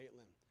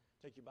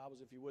Take your Bibles,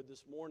 if you would,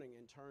 this morning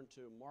and turn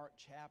to Mark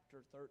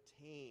chapter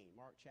 13.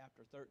 Mark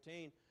chapter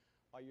 13.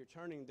 While you're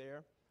turning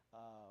there,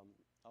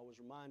 I was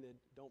reminded,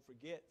 don't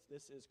forget,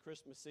 this is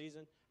Christmas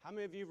season. How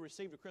many of you have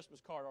received a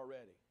Christmas card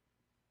already?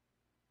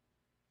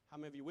 How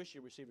many of you wish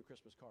you received a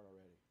Christmas card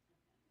already?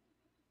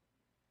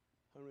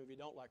 How many of you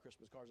don't like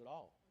Christmas cards at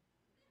all?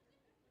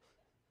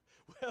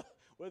 Well,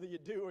 whether you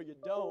do or you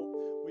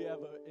don't, we have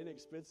an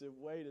inexpensive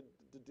way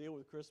to deal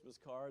with Christmas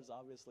cards.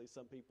 Obviously,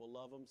 some people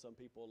love them, some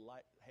people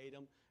hate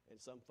them, and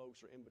some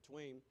folks are in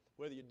between.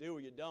 Whether you do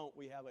or you don't,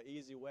 we have an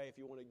easy way. If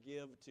you want to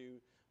give to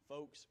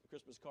folks,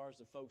 Christmas cards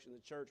to folks in the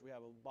church, we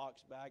have a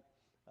box back.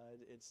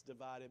 It's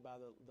divided by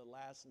the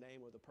last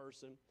name of the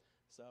person.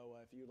 So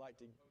if you'd like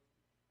to,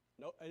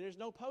 no, and there's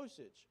no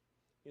postage.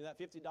 You know, that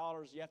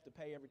 $50 you have to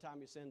pay every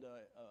time you send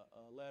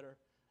a letter.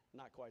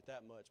 Not quite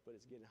that much, but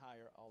it's getting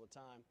higher all the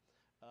time.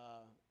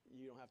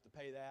 You don't have to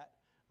pay that.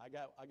 I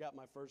got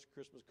my first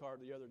Christmas card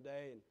the other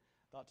day and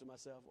thought to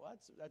myself, well,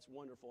 that's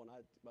wonderful, and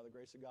I, by the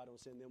grace of God, I'll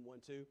send them one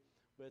too.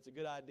 But it's a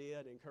good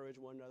idea to encourage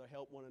one another,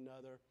 help one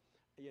another,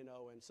 you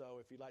know. And so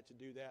if you'd like to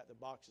do that, the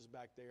box is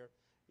back there.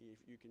 If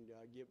you can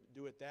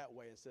do it that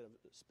way instead of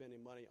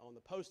spending money on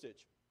the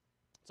postage.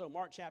 So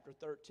Mark chapter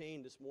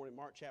 13 this morning,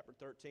 Mark chapter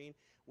 13.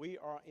 We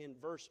are in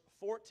verse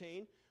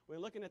 14. We're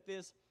looking at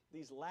these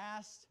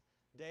last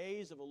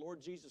days of the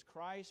Lord Jesus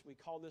Christ. We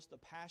call this the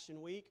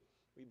Passion Week.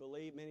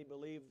 Many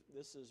believe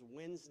this is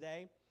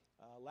Wednesday.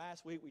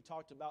 Last week we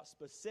talked about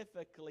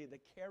specifically the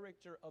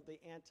character of the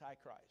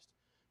Antichrist,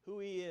 who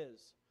he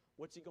is,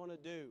 what's he going to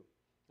do,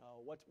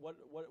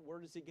 where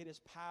does he get his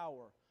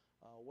power,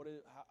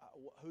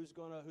 who's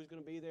going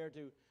to be there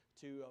to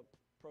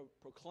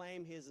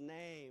proclaim his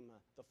name,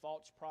 the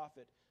false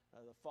prophet,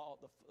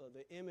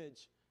 the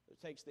image. It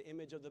takes the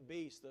image of the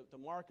beast, the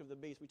mark of the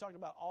beast. We talked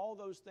about all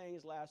those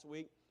things last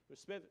week. We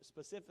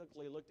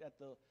specifically looked at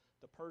the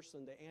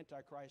person, the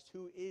Antichrist,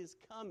 who is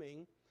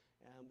coming.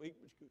 And a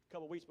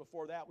couple weeks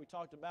before that, we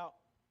talked about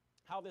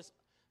how this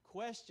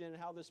question,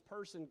 how this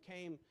person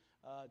came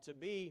to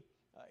be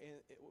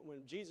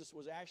when Jesus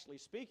was actually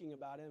speaking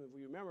about him. If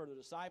we remember, the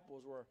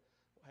disciples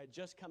had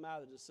just come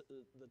out of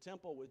the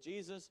temple with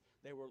Jesus.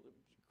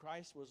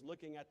 Christ was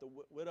looking at the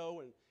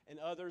widow and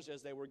others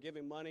as they were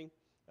giving money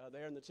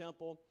there in the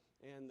temple.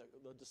 And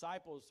one of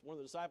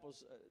the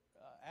disciples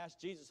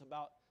asked Jesus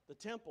about the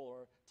temple,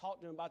 or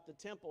talked to him about the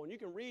temple. And you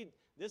can read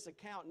this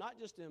account, not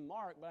just in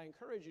Mark, but I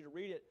encourage you to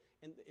read it.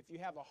 And if you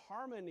have a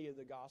harmony of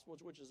the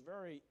Gospels, which is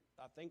I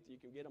think that you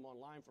can get them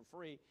online for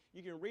free,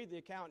 you can read the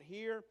account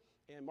here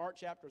in Mark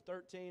chapter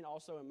 13,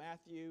 also in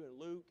Matthew and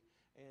Luke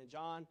and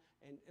John,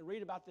 and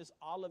read about this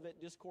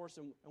Olivet discourse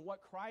and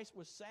what Christ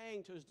was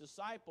saying to his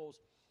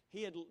disciples.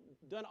 He had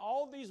done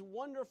all these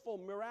wonderful,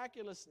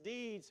 miraculous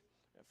deeds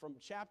from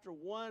chapter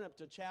 1 up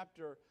to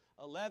chapter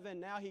 11.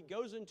 Now he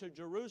goes into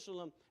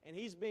Jerusalem, and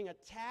he's being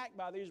attacked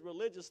by these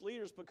religious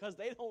leaders because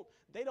they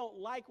don't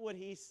like what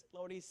he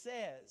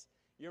says.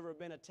 You ever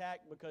been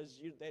attacked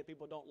because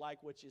people don't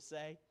like what you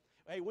say?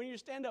 Hey, when you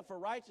stand up for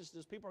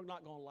righteousness, people are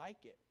not going to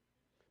like it.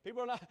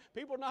 People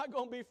are not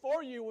going to be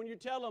for you when you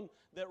tell them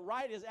that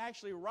right is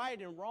actually right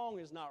and wrong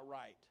is not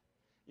right.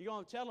 You're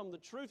going to tell them the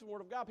truth and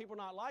Word of God. People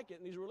not like it,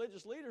 and these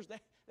religious leaders they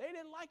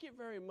didn't like it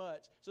very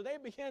much. So they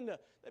begin to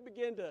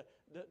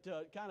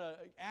kind of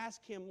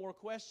ask him more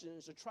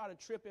questions to try to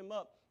trip him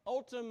up.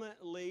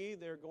 Ultimately,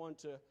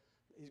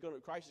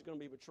 Christ is going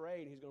to be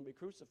betrayed. He's going to be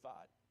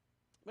crucified.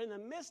 But in the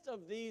midst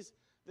of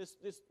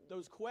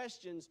those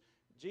questions,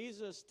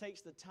 Jesus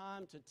takes the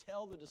time to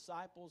tell the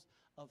disciples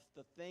of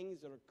the things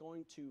that are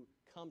going to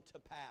come to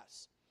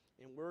pass.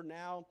 And we're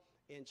now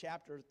in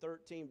chapter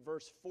 13,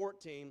 verse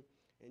 14.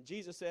 And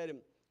Jesus said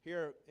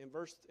here in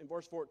verse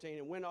 14,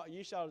 and when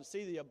ye shall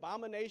see the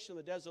abomination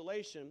of the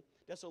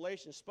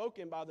desolation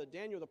spoken by the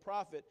Daniel the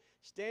prophet,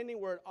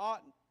 standing where it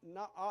ought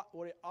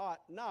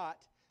not,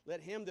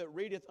 let him that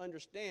readeth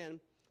understand.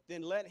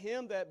 Then let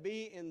him that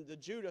be in the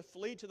Judah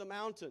flee to the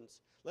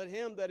mountains. Let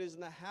him that is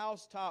in the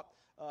housetop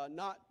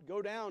not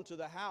go down to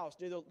the house,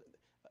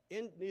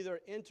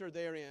 neither enter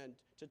therein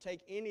to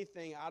take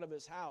anything out of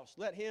his house.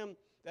 Let him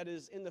that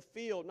is in the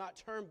field not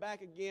turn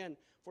back again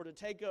for to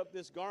take up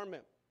this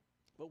garment.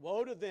 But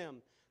woe to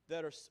them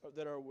that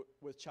are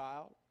with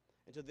child,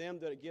 and to them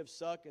that give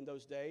suck in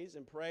those days,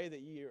 and pray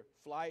that your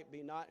flight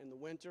be not in the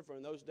winter, for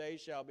in those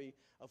days shall be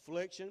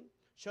affliction,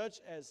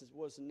 such as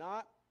was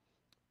not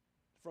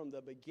from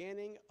the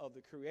beginning of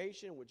the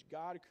creation which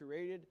God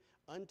created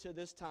unto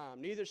this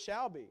time, neither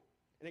shall be.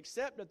 And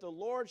except that the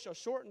Lord shall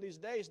shorten these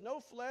days,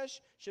 no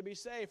flesh should be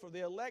saved, for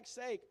the elect's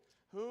sake,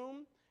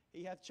 whom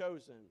he hath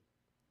chosen.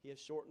 He hath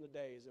shortened the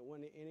days. And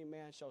when any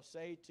man shall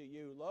say to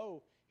you,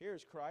 Lo, here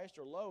is Christ,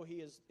 or Lo,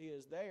 he is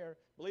there,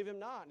 believe him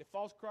not. And if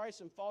false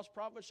Christs and false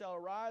prophets shall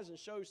arise and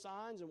show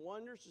signs and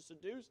wonders to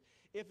seduce,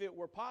 if it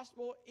were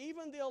possible,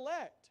 even the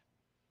elect.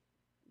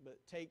 But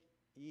take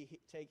ye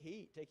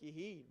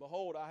heed.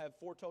 Behold, I have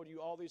foretold you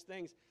all these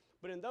things.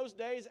 But in those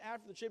days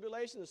after the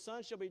tribulation, the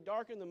sun shall be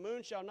darkened, the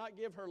moon shall not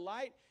give her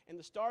light, and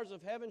the stars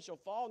of heaven shall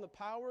fall, and the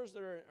powers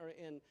that are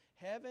in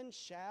heaven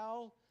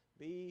shall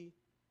be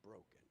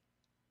broken.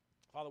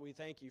 Father, we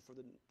thank you for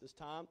this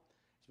time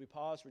as we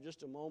pause for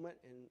just a moment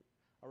and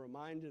are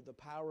reminded of the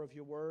power of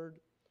your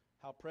word,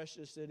 how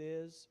precious it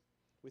is.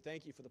 We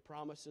thank you for the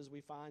promises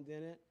we find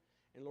in it.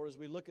 And Lord, as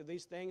we look at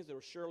these things that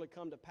will surely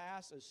come to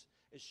pass,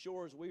 as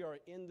sure as we are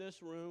in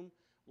this room,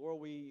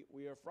 Lord, we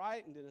are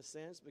frightened in a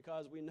sense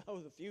because we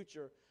know the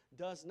future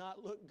does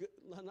not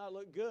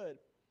look good.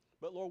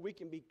 But Lord, we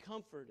can be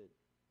comforted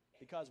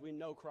because we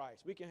know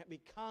Christ. We can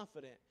be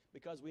confident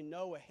because we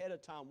know ahead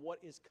of time what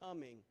is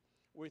coming.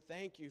 We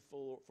thank you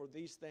for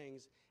these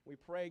things. We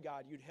pray,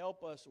 God, you'd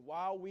help us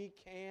while we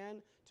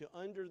can to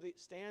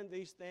understand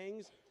these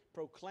things,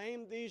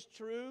 proclaim these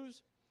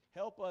truths.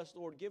 Help us,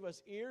 Lord, give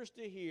us ears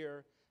to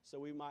hear so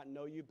we might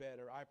know you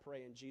better. I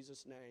pray in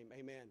Jesus' name,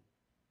 amen.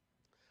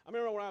 I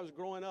remember when I was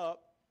growing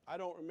up, I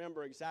don't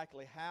remember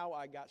exactly how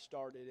I got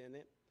started in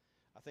it.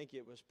 I think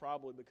it was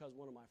probably because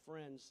one of my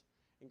friends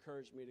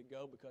encouraged me to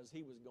go because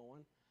he was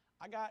going.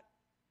 I got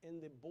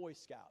in the Boy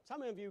Scouts. How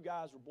many of you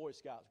guys were Boy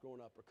Scouts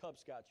growing up or Cub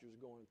Scouts you was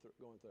going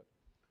through?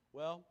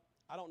 Well,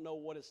 I don't know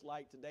what it's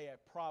like today.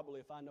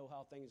 If I know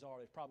how things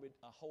are, it's probably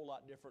a whole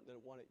lot different than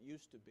what it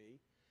used to be.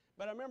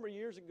 But I remember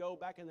years ago,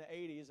 back in the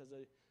 80s, as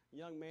a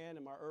young man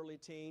in my early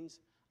teens,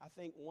 I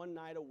think one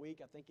night a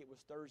week, I think it was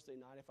Thursday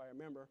night if I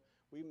remember,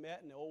 we met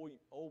in the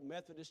old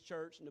Methodist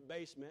church in the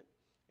basement,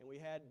 and we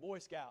had Boy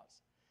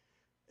Scouts.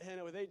 And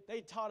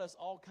they taught us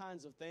all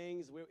kinds of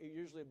things,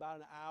 usually about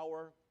an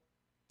hour.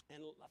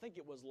 And I think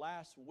it was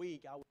last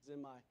week,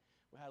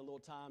 we had a little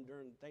time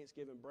during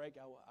Thanksgiving break.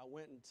 I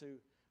went into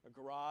a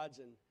garage,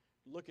 and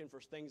looking for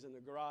things in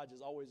the garage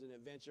is always an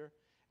adventure.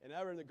 And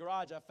over in the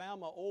garage, I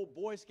found my old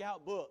Boy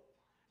Scout book.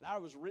 And I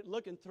was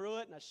looking through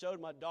it, and I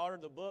showed my daughter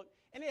the book.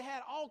 And it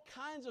had all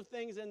kinds of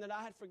things in that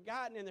I had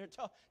forgotten in there.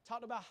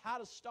 Talked about how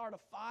to start a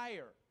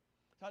fire.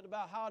 Talked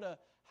about how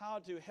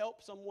to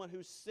help someone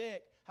who's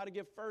sick, how to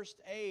give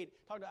first aid.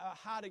 Talked about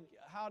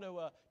how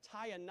to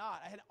tie a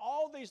knot. I had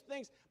all these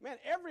things. Man,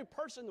 every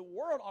person in the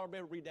world ought to be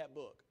able to read that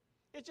book.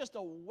 It's just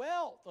a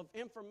wealth of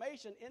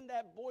information in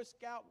that Boy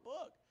Scout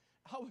book.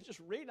 I was just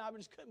reading. I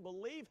just couldn't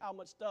believe how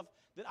much stuff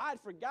that I'd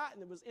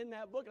forgotten that was in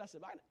that book. And I said,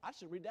 I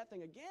should read that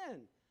thing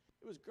again.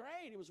 It was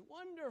great. It was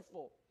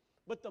wonderful.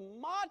 But the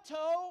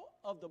motto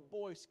of the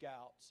Boy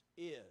Scouts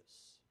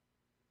is,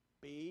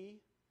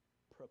 be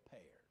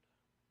prepared.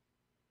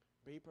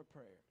 Be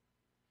prepared.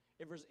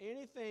 If there's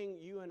anything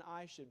you and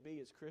I should be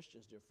as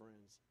Christians, dear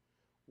friends,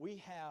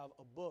 we have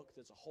a book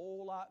that's a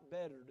whole lot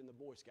better than the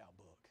Boy Scout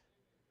book.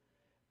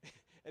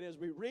 And as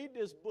we read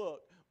this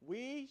book,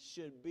 we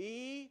should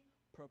be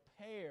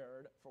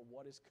prepared for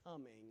what is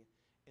coming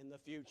in the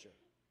future.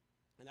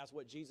 And that's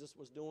what Jesus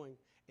was doing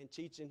in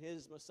teaching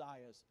his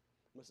Messiahs,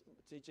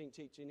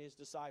 teaching his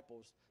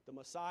disciples. The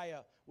Messiah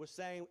was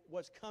saying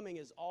what's coming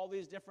is all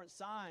these different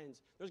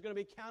signs. There's going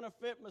to be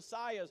counterfeit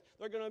Messiahs.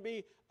 There's going to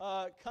be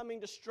coming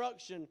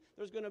destruction.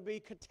 There's going to be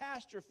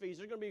catastrophes.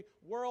 There's going to be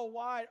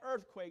worldwide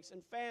earthquakes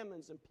and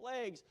famines and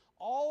plagues.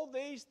 All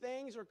these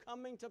things are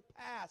coming to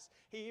pass.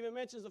 He even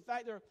mentions the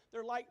fact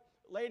they're like,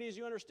 ladies,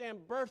 you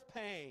understand, birth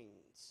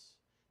pains.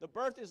 The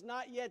birth is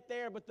not yet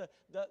there, but the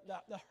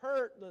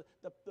hurt,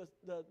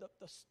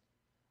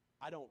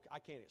 I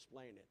can't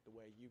explain it the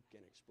way you can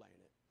explain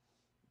it.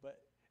 But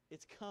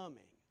it's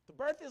coming. The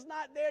birth is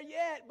not there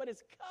yet, but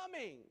it's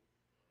coming.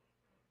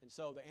 And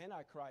so the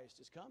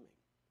Antichrist is coming.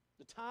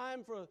 The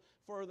time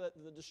for the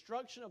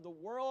destruction of the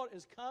world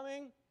is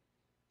coming.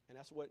 And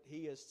that's what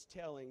he is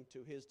telling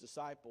to his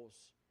disciples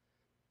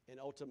and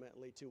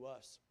ultimately to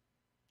us.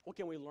 What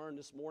can we learn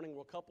this morning?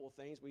 Well, a couple of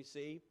things. We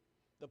see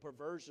the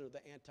perversion of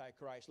the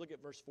Antichrist. Look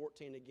at verse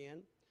 14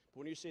 again.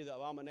 When you see the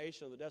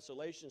abomination of the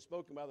desolation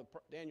spoken by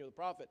Daniel the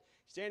prophet,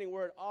 standing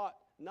where it ought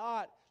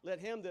not, let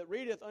him that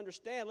readeth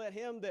understand, let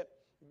him that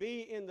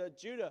be in the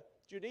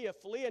Judea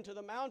flee into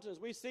the mountains.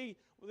 We see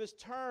this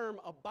term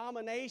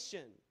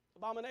abomination.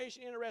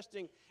 Abomination,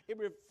 interesting. It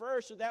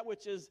refers to that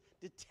which is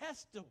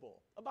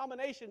detestable.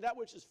 Abomination, that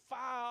which is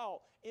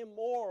foul,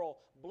 immoral,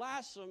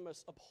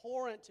 blasphemous,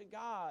 abhorrent to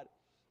God.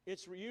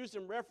 It's used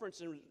in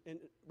reference in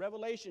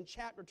Revelation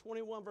chapter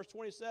 21, verse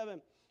 27.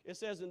 It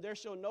says, and there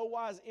shall no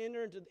wise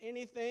enter into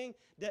anything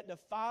that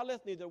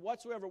defileth, neither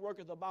whatsoever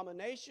worketh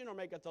abomination or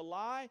maketh a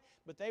lie,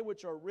 but they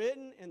which are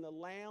written in the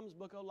Lamb's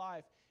book of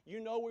life. You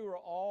know we were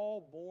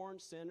all born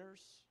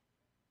sinners.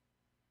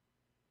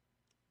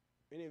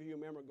 Many of you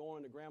remember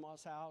going to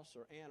grandma's house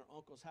or aunt or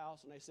uncle's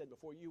house, and they said,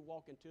 before you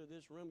walk into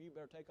this room, you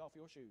better take off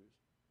your shoes.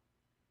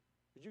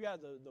 But you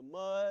got the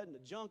mud and the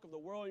junk of the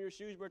world in your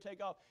shoes, you better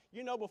take off.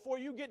 You know, before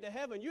you get to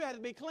heaven, you have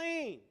to be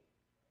clean.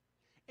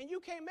 And you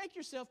can't make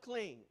yourself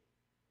clean.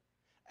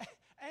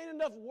 Ain't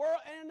enough water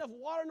in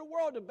the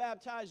world to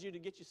baptize you to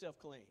get yourself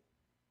clean.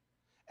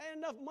 Ain't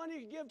enough money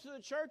to give to the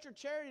church or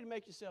charity to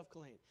make yourself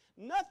clean.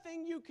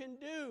 Nothing you can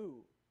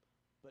do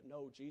but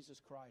know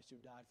Jesus Christ who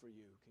died for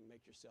you can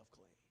make yourself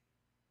clean.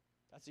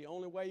 That's the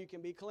only way you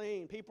can be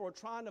clean. People are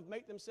trying to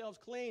make themselves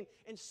clean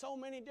in so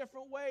many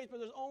different ways, but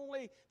they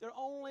only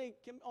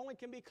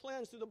can be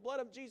cleansed through the blood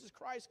of Jesus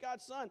Christ,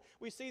 God's Son.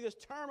 We see this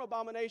term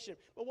abomination.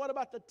 But what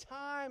about the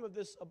time of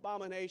this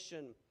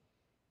abomination?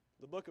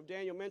 The book of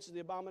Daniel mentions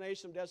the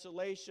abomination of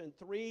desolation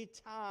three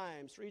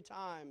times. Three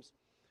times.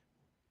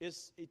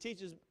 It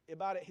teaches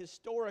about it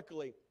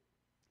historically.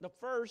 The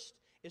first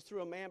is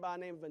through a man by the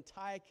name of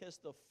Antiochus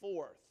IV.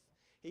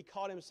 He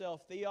called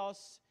himself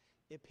Theos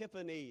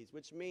Epiphanes,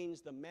 which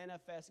means the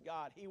manifest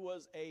God. He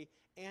was an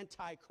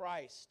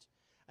antichrist.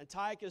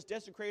 Antiochus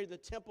desecrated the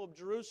temple of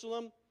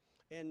Jerusalem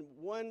in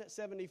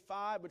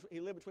 175. He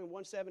lived between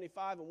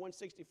 175 and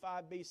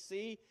 165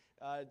 BC,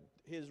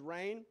 his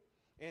reign.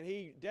 And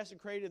he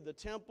desecrated the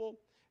temple.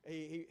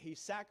 He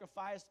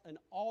sacrificed an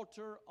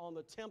altar on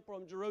the temple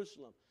of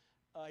Jerusalem.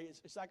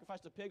 He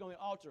sacrificed a pig on the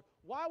altar.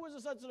 Why was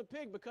it such a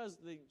pig? Because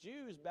the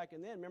Jews back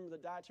then, remember the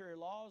dietary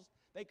laws?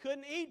 They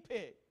couldn't eat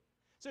pig.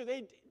 So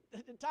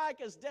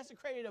Antiochus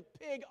desecrated a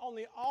pig on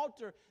the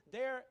altar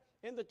there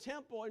in the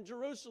temple in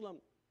Jerusalem.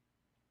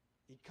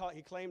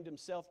 He claimed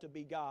himself to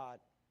be God.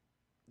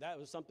 That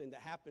was something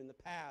that happened in the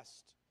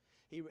past.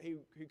 He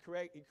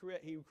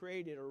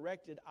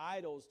erected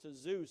idols to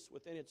Zeus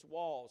within its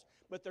walls.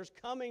 But there's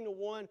coming to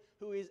one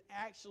who is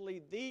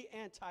actually the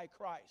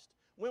Antichrist.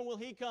 When will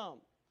he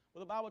come? Well,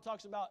 the Bible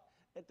talks about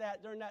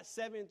during that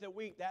 70th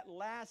week, that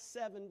last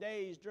 7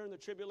 days during the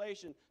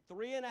tribulation,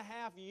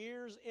 3.5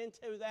 years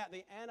into that,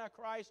 the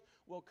Antichrist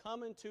will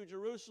come into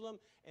Jerusalem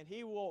and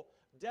he will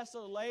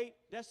desecrate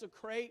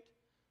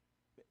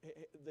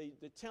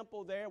the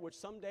temple there, which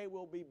someday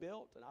will be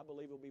built, and I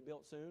believe it will be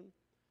built soon.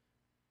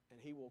 And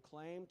he will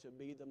claim to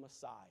be the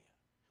Messiah.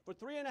 For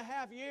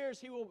 3.5 years,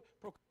 he will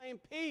proclaim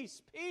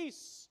peace,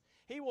 peace.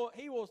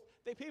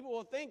 The people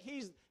will think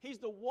he's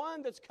the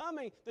one that's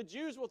coming. The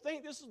Jews will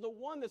think this is the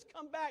one that's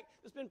come back,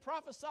 that's been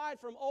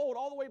prophesied from old,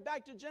 all the way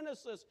back to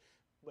Genesis.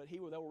 But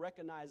they'll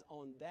recognize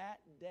on that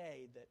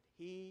day that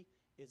he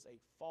is a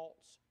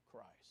false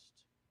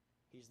Christ.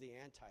 He's the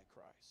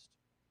Antichrist.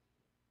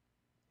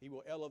 He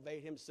will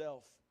elevate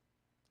himself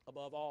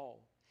above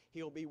all.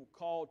 He'll be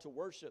called to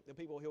worship the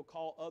people he'll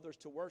call others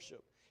to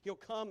worship. He'll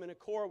come in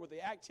accord with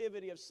the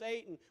activity of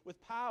Satan,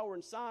 with power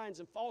and signs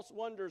and false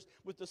wonders,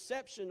 with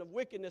deception of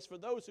wickedness for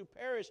those who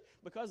perish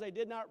because they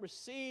did not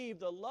receive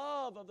the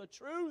love of the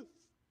truth.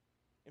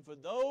 And for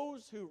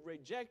those who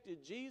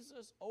rejected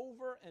Jesus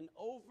over and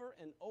over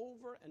and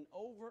over and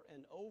over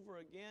and over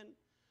again,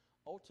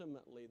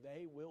 ultimately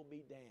they will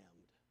be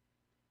damned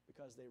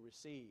because they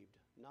received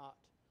not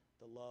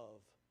the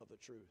love of the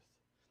truth.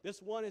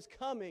 This one is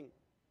coming.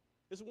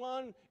 This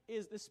one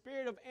is the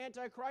spirit of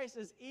Antichrist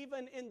is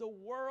even in the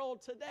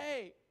world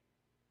today.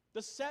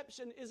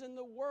 Deception is in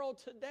the world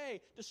today.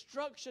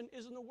 Destruction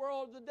is in the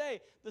world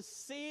today. The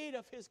seed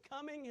of his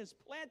coming is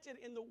planted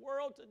in the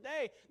world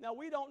today. Now,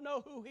 we don't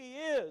know who he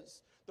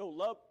is,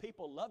 though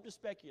people love to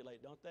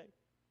speculate, don't they?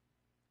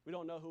 We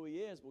don't know who he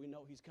is, but we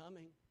know he's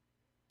coming.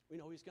 We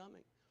know he's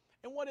coming.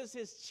 And what is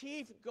his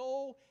chief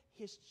goal?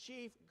 His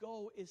chief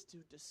goal is to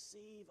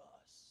deceive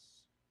us.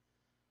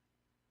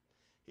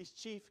 His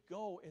chief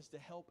goal is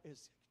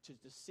to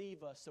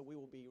deceive us so we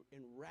will be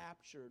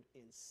enraptured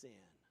in sin.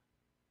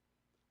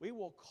 We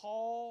will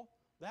call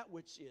that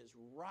which is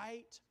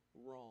right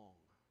wrong.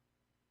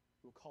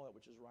 We will call that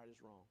which is right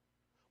is wrong.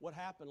 What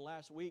happened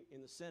last week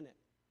in the Senate?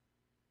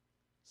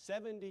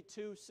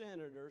 72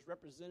 senators,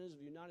 representatives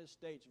of the United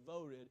States,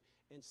 voted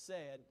and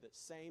said that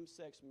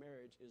same-sex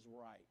marriage is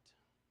right.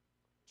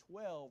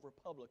 12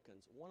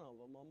 Republicans, one of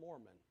them a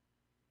Mormon,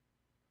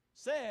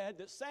 said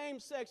that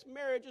same-sex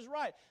marriage is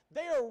right.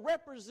 They are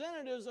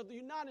representatives of the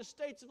United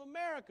States of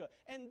America,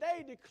 and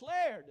they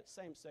declared that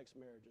same-sex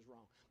marriage is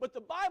wrong. But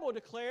the Bible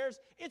declares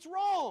it's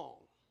wrong.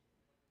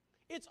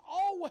 It's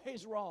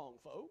always wrong,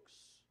 folks.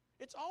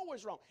 It's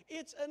always wrong.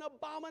 It's an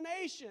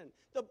abomination.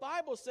 The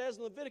Bible says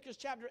in Leviticus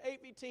chapter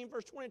 18,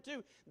 verse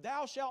 22,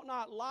 "Thou shalt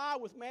not lie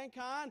with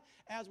mankind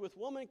as with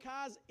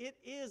womankind. It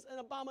is an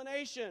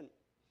abomination."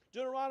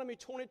 Deuteronomy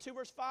 22,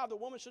 verse 5, "The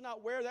woman shall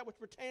not wear that which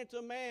pertaineth to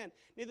a man,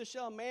 neither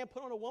shall a man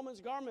put on a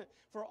woman's garment,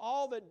 for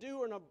all that do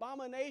are an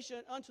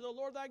abomination unto the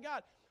Lord thy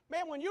God."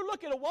 Man, when you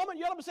look at a woman,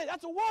 you ought to say,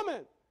 "That's a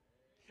woman."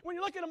 When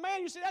you look at a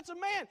man, you say, "That's a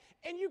man."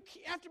 And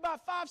after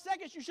about 5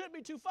 seconds, you shouldn't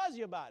be too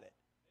fuzzy about it.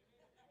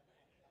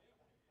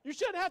 You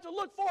shouldn't have to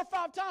look 4 or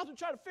 5 times and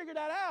try to figure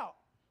that out.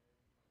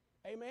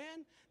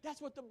 Amen?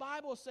 That's what the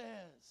Bible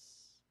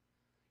says.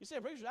 You say,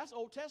 "Preacher, that's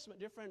Old Testament,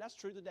 dear friend. That's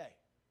true today."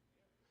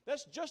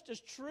 That's just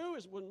as true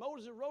as when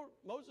Moses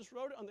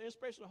wrote it under the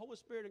inspiration of the Holy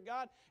Spirit of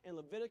God, and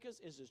Leviticus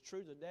is as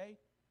true today,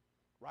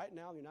 right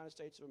now in the United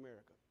States of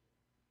America.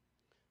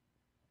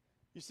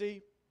 You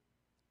see,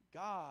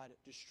 God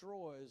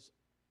destroys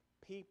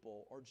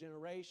people or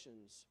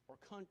generations or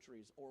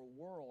countries or a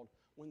world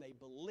when they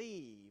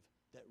believe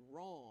that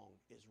wrong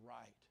is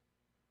right.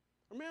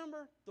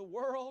 Remember, the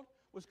world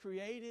was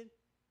created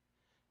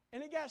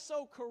and it got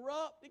so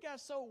corrupt, it got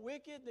so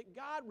wicked that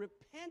God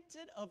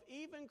repented of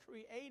even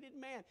created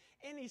man.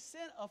 And he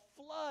sent a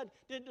flood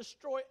to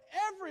destroy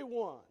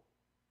everyone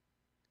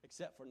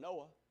except for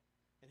Noah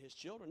and his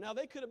children. Now,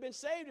 they could have been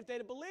saved if they'd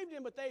have believed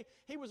him, but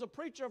he was a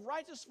preacher of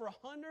righteousness for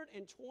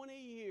 120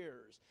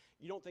 years.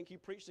 You don't think he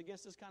preached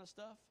against this kind of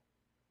stuff?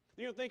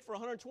 You don't think for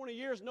 120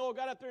 years Noah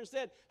got up there and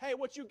said, hey,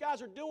 what you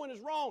guys are doing is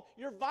wrong.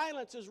 Your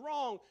violence is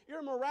wrong. Your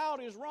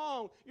immorality is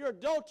wrong. Your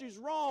adultery is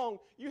wrong.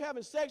 You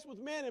having sex with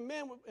men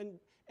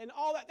and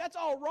all that. That's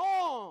all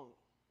wrong.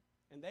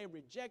 And they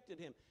rejected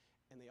him.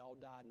 And they all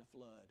died in a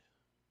flood.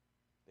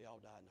 They all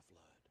died in a flood.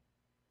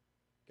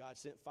 God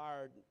sent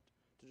fire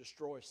to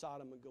destroy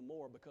Sodom and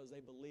Gomorrah because they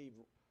believed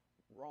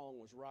wrong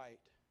was right.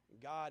 And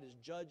God is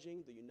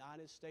judging the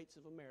United States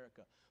of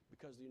America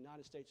because the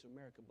United States of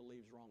America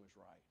believes wrong is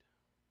right.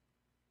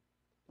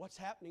 What's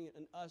happening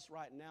in us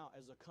right now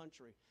as a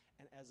country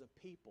and as a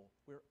people,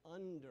 we're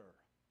under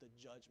the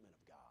judgment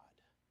of God.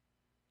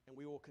 And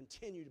we will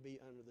continue to be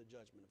under the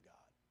judgment of God.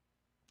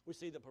 We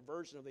see the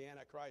perversion of the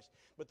Antichrist,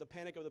 but the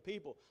panic of the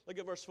people. Look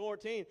at verse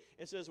 14.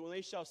 It says, when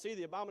they shall see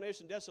the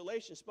abomination and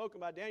desolation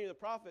spoken by Daniel the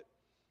prophet,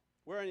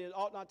 wherein it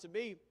ought not to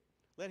be,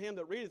 let him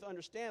that readeth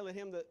understand, let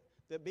him that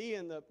be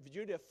in the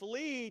Judea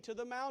flee to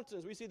the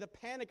mountains. We see the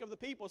panic of the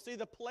people. See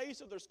the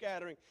place of their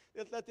scattering.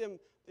 It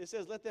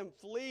says, let them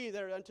flee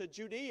there unto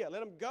Judea. Let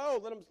them go.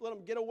 Let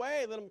them get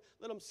away. Let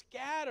them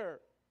scatter.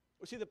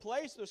 We see the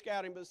place of their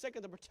scattering, but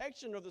second, the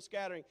protection of the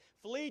scattering.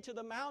 Flee to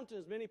the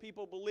mountains. Many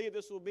people believe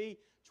this will be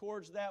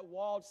towards that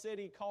walled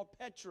city called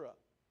Petra.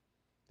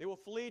 They will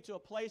flee to a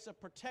place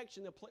of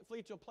protection. They'll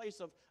flee to a place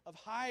of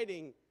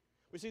hiding.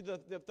 We see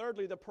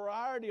thirdly, the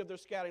priority of their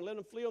scattering. Let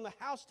them flee on the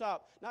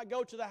housetop, not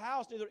go to the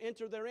house, neither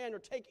enter therein, or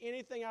take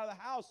anything out of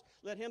the house.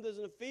 Let him that is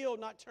in the field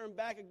not turn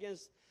back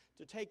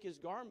to take his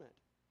garment.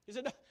 He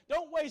said,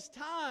 don't waste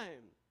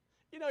time.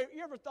 You know,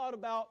 you ever thought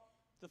about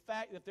the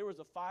fact that if there was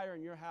a fire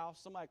in your house,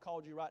 somebody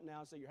called you right now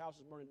and said your house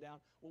is burning down,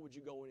 what would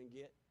you go in and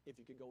get if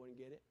you could go in and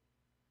get it?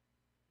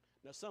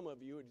 Now, some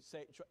of you would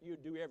say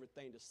you'd do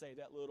everything to save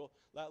that little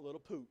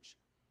pooch.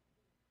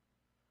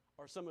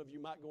 Or some of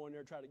you might go in there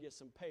and try to get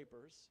some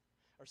papers.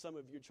 Or some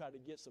of you try to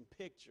get some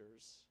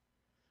pictures.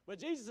 But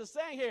Jesus is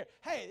saying here,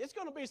 hey, it's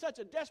going to be such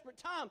a desperate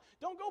time.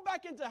 Don't go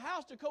back into the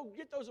house to go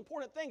get those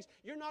important things.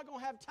 You're not going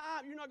to have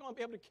time. You're not going to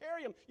be able to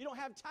carry them. You don't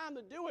have time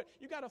to do it.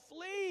 You got to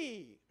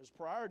flee. There's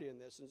priority in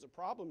this, and there's a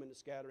problem in the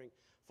scattering.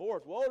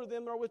 Fourth, woe to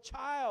them that are with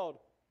child,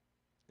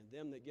 and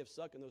them that give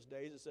suck in those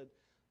days. It said,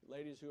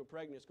 ladies who are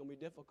pregnant, it's going to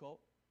be difficult.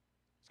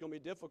 It's going to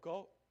be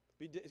difficult.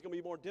 It's going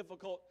to be more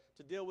difficult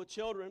to deal with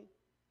children.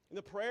 And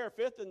the prayer,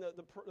 fifth, and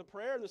the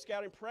prayer and the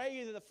scattering, pray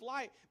either the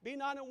flight, be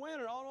not in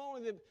winter. Not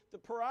only the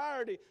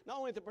priority, not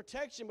only the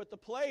protection, but the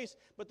place,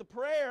 but the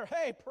prayer.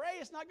 Hey, pray,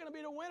 it's not going to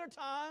be the winter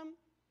time.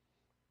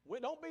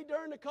 Don't be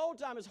during the cold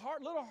time. It's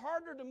a little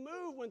harder to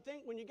move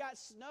when you got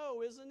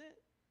snow, isn't it?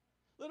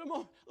 A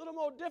little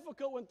more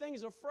difficult when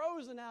things are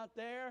frozen out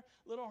there.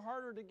 A little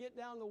harder to get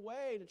down the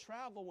way to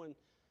travel when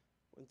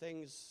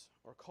things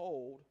are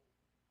cold.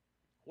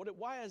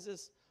 Why is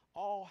this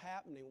all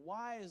happening?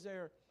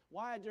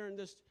 Why during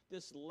this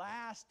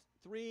last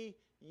 3.5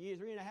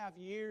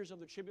 years of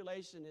the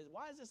tribulation,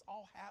 why is this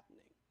all happening?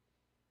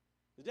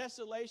 The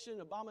desolation,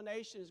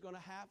 abomination is going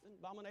to happen.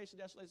 Abomination,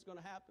 desolation is going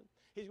to happen.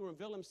 He's going to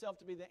reveal himself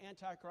to be the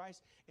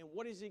Antichrist. And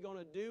what is he going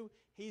to do?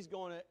 He's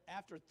going to,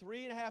 after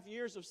 3.5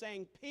 years of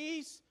saying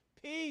peace,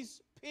 peace,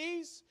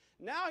 peace,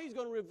 now he's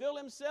going to reveal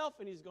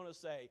himself and he's going to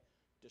say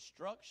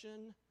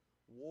destruction,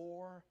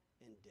 war,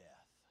 and death.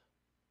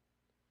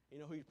 You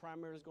know who he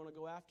primarily is going to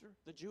go after?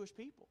 The Jewish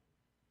people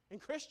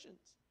and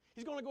Christians.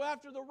 He's going to go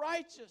after the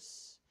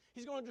righteous.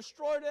 He's going to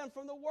destroy them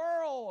from the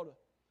world.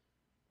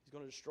 He's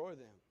going to destroy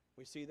them.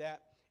 We see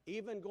that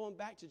even going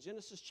back to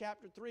Genesis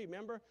chapter 3.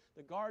 Remember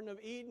the Garden of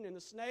Eden and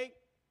the snake?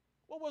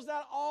 What was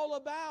that all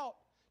about?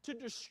 To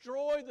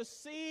destroy the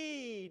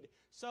seed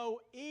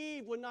so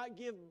Eve would not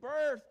give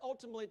birth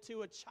ultimately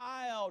to a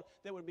child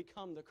that would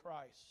become the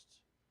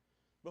Christ.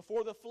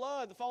 Before the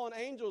flood, the fallen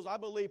angels, I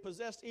believe,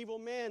 possessed evil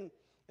men,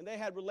 and they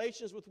had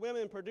relations with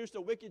women and produced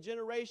a wicked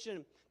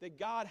generation that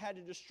God had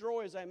to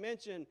destroy, as I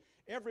mentioned,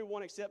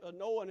 everyone except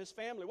Noah and his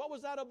family. What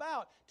was that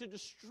about? To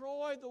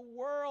destroy the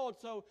world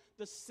so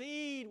the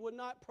seed would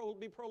not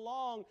be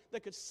prolonged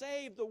that could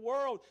save the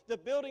world. The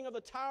building of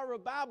the Tower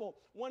of Babel,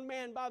 one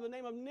man by the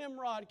name of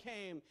Nimrod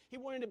came. He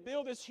wanted to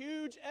build this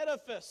huge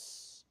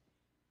edifice.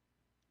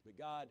 But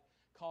God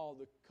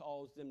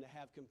caused them to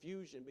have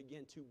confusion,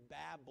 begin to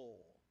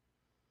babble,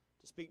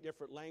 to speak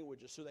different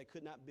languages, so they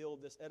could not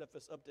build this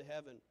edifice up to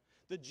heaven.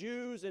 The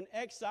Jews in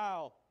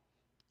exile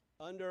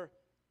under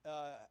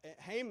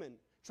Haman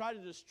tried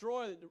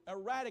to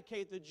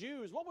eradicate the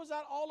Jews. What was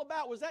that all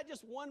about? Was that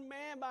just one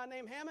man by the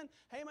name Haman?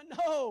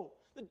 No.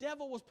 The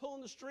devil was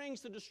pulling the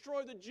strings to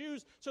destroy the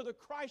Jews so the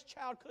Christ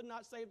child could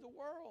not save the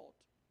world.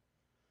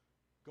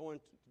 Going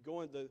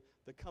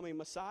the coming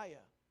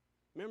Messiah.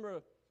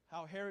 Remember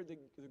how Herod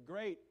the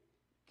Great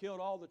killed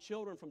all the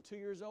children from 2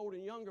 years old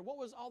and younger. What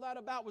was all that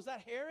about? Was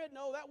that Herod?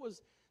 No, that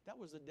was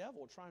the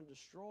devil trying to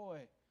destroy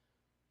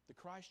the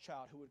Christ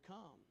child who would come.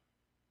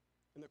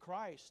 And the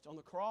Christ on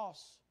the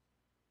cross,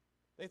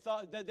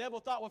 the devil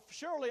thought, well,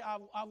 surely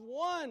I've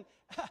won.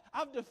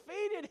 I've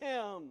defeated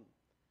him.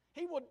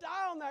 He will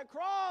die on that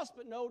cross.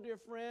 But no, dear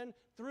friend,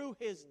 through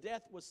his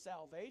death was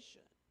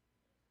salvation.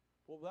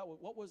 Well,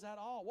 what was that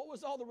all? What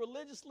was all the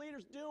religious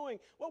leaders doing?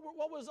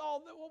 What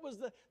was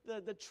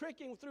the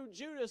tricking through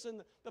Judas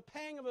and the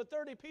paying of the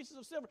 30 pieces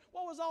of silver?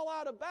 What was all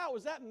that about?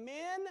 Was that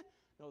men?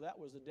 No, that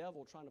was the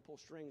devil trying to pull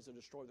strings to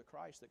destroy the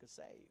Christ that could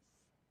save.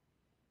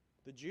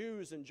 The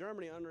Jews in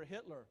Germany under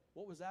Hitler,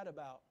 what was that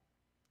about?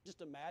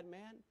 Just a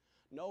madman?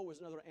 No, it was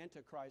another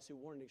Antichrist who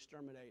wanted to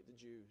exterminate the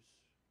Jews.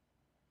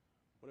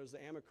 When it was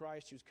the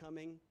Antichrist who's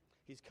coming,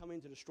 he's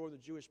coming to destroy the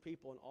Jewish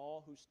people and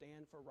all who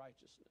stand for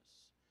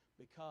righteousness,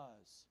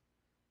 because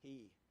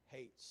he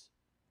hates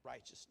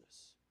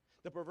righteousness.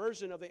 The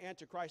perversion of the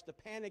Antichrist, the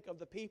panic of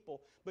the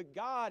people, but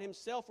God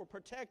himself will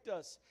protect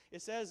us.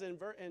 It says in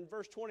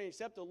verse 20,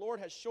 except the Lord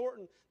has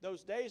shortened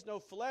those days, no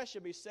flesh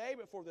shall be saved,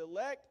 but for the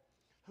elect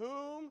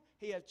whom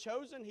he hath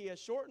chosen, he has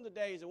shortened the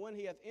days. And when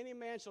he hath any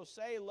man shall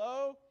say,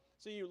 lo,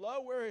 see you,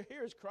 lo, where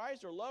here is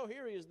Christ, or lo,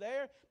 here he is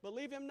there,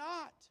 believe him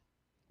not.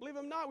 Believe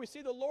him not. We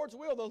see the Lord's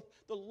will.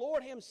 The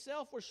Lord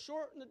himself will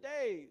shorten the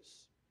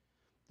days.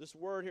 This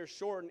word here,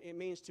 shorten, it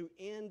means to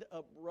end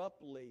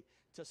abruptly,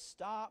 to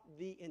stop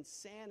the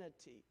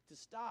insanity, to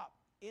stop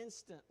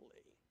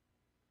instantly.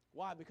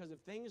 Why? Because if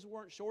things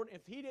weren't shortened,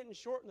 if he didn't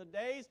shorten the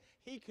days,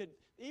 he could,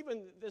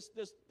 even this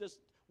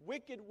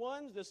wicked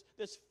ones,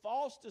 this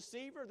false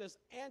deceiver, this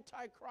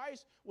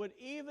Antichrist would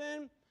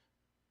even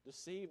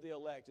deceive the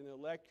elect. And the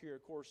elect here,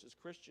 of course, is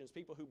Christians,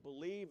 people who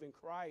believe in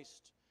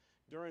Christ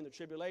during the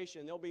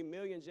tribulation. There'll be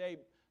millions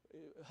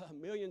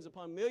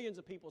upon millions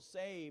of people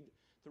saved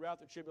throughout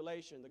the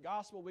tribulation. The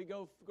gospel we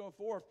go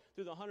forth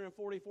through the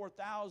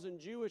 144,000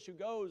 Jewish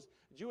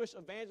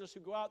evangelists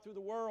who go out through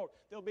the world.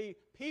 There'll be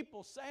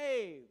people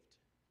saved.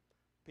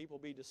 People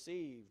be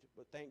deceived,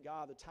 but thank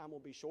God the time will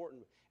be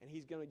shortened, and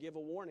he's going to give a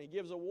warning. He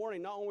gives a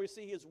warning. Not only we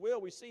see his will,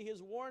 we see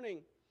his warning.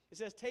 It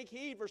says, take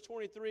heed, verse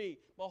 23.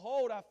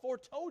 Behold, I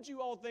foretold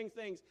you all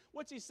things.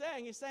 What's he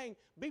saying? He's saying,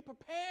 be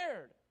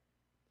prepared.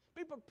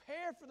 Be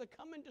prepared for the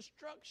coming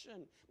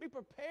destruction. Be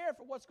prepared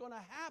for what's going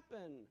to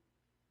happen.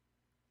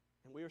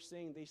 And we are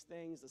seeing these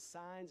things, the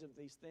signs of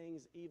these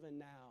things even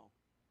now.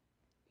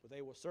 But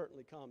they will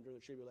certainly come during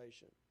the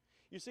tribulation.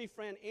 You see,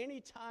 friend,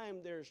 anytime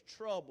there's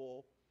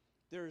trouble,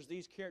 there's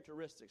these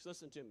characteristics.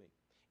 Listen to me.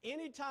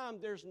 Anytime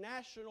there's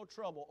national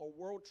trouble or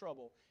world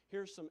trouble,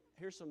 here's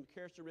some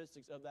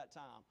characteristics of that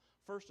time.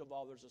 First of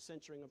all, there's a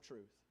censoring of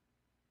truth.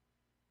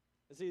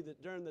 You see,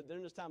 that during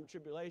this time of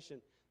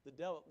tribulation, the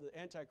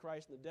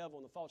Antichrist and the devil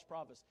and the false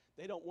prophets,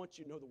 they don't want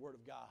you to know the Word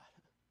of God.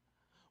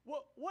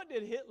 What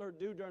did Hitler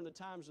do during the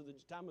time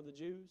of the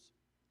Jews?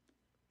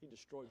 He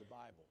destroyed the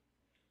Bible.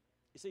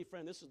 You see,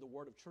 friend, this is the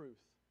word of truth.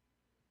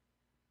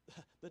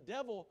 The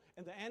devil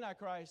and the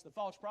Antichrist, the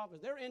false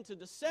prophets, they're into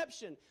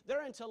deception.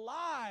 They're into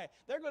lie.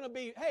 They're going to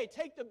be, hey,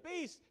 take the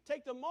beast,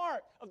 take the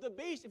mark of the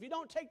beast. If you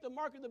don't take the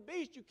mark of the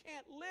beast, you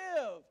can't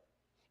live.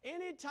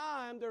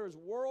 Anytime there is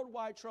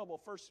worldwide trouble,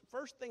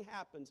 first thing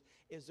happens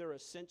is there a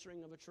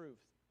censoring of the truth.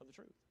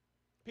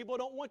 People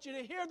don't want you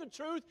to hear the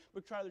truth,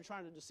 but they're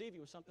trying to deceive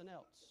you with something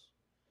else.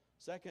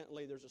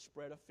 Secondly, there's a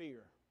spread of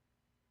fear.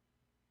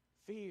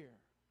 Fear.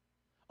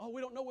 Oh,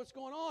 we don't know what's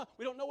going on.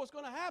 We don't know what's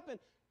going to happen.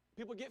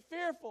 People get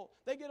fearful.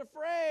 They get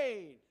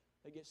afraid.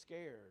 They get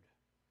scared.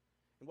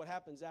 And what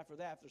happens after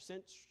that? After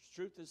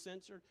truth is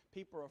censored,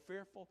 people are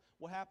fearful.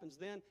 What happens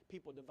then?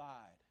 People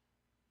divide.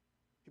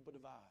 People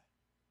divide.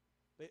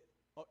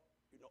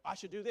 I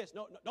should do this.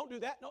 No, don't do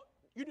that. No,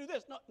 you do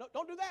this. No,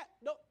 don't do that.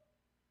 No.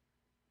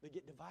 They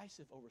get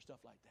divisive over stuff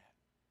like that.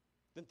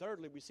 Then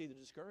thirdly, we see the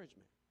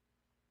discouragement.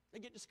 They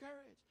get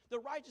discouraged. The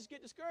righteous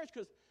get discouraged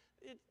because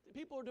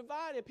people are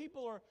divided.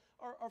 People are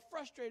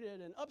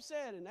frustrated and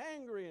upset and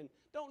angry and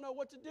don't know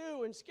what to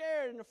do and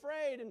scared and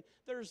afraid. And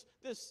there's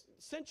this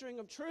censoring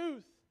of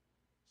truth.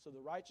 So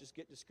the righteous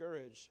get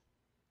discouraged.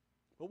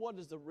 But what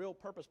is the real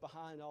purpose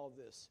behind all of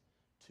this?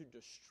 To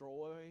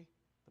destroy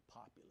the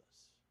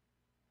populace.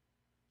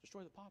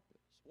 Destroy the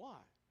populace. Why?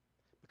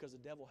 Because the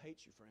devil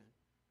hates you, friend.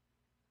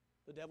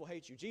 The devil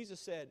hates you. Jesus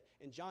said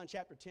in John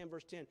chapter 10,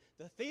 verse 10,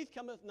 the thief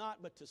cometh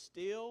not but to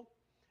steal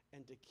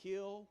and to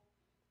kill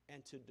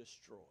and to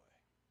destroy.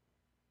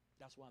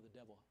 That's why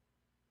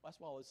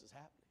all this is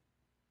happening.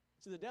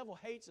 See, the devil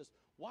hates us.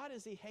 Why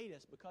does he hate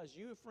us? Because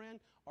you, friend,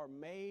 are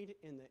made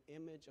in the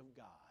image of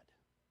God.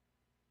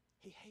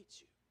 He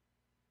hates you.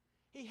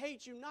 He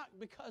hates you not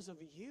because of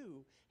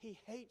you. He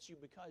hates you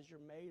because you're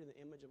made in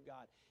the image of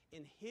God.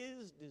 And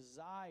his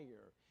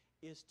desire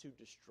is to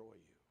destroy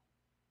you.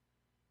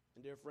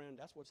 And dear friend,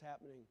 that's what's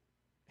happening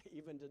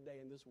even today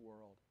in this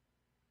world.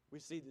 We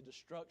see the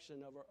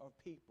destruction of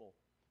people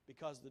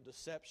because of the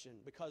deception,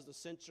 because of the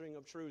censoring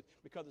of truth,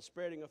 because of the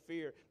spreading of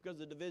fear, because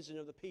of the division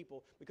of the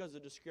people, because of the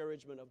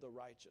discouragement of the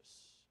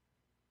righteous.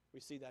 We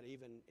see that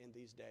even in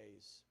these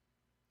days.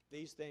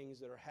 These things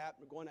that are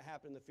going to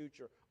happen in the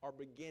future are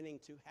beginning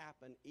to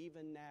happen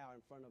even now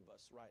in front of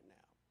us right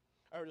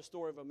now. I heard a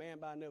story of a man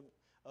by the name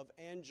of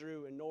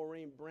Andrew and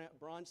Noreen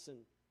Bronson.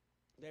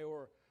 They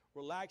were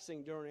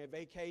relaxing during a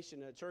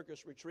vacation at a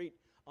Turkish retreat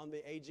on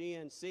the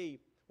Aegean Sea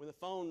when the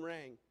phone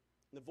rang.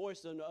 And the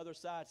voice on the other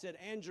side said,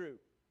 Andrew,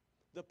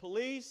 the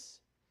police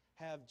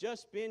have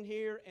just been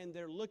here and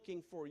they're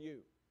looking for you.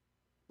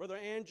 Brother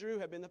Andrew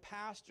had been the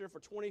pastor for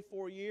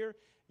 24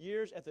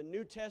 years at the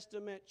New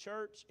Testament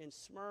church in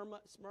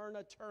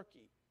Smyrna,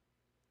 Turkey.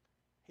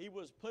 He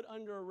was put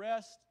under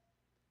arrest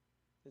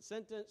and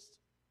sentenced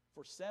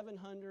for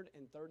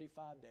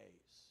 735 days.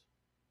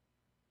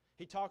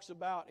 He talks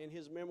about in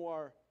his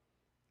memoir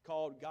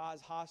called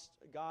God's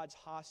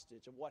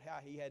Hostage of how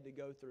he had to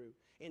go through.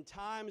 In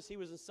times he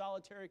was in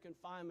solitary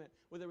confinement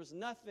where there was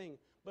nothing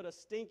but a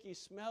stinky,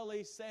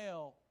 smelly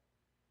cell.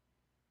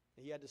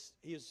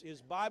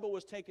 His Bible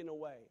was taken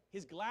away.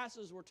 His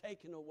glasses were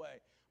taken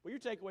away. Well, you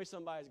take away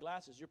somebody's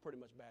glasses, you're pretty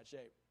much bad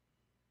shape.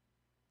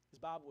 His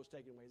Bible was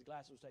taken away. His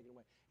glasses was taken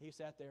away. He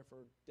sat there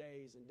for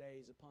days and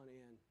days upon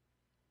end.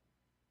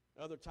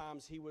 Other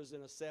times he was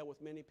in a cell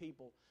with many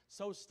people.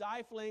 So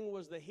stifling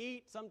was the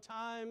heat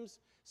sometimes,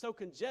 so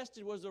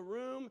congested was the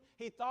room,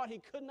 he thought he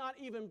could not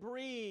even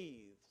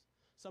breathe.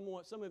 Some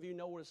of you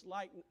know what it's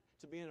like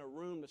to be in a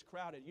room that's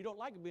crowded. You don't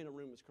like to be in a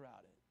room that's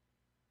crowded.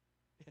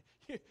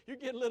 You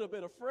get a little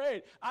bit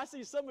afraid. I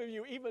see some of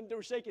you, even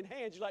through shaking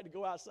hands, you like to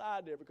go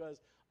outside there because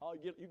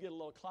you get a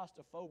little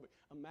claustrophobic.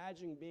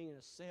 Imagine being in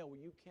a cell where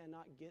you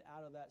cannot get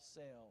out of that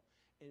cell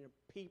and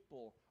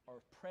people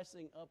are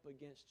pressing up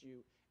against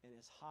you and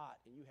it's hot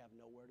and you have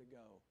nowhere to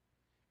go.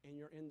 And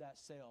you're in that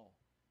cell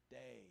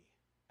day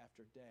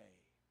after day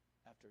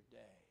after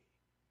day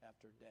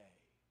after day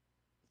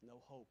with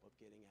no hope of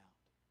getting out.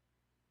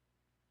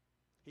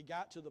 He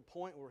got to the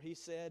point where he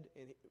said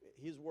in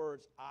his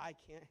words, I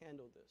can't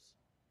handle this.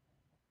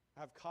 I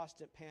have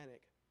constant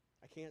panic.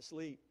 I can't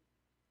sleep.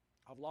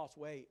 I've lost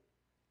weight.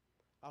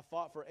 I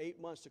fought for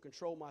 8 months to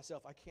control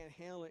myself. I can't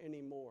handle it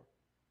anymore.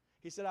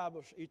 He said,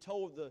 he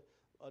told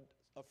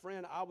a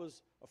friend, I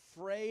was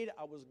afraid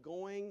I was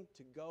going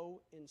to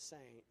go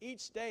insane.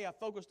 Each day I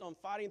focused on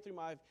fighting through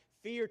my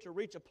fear to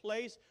reach a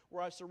place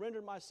where I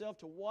surrendered myself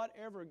to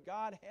whatever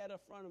God had in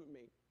front of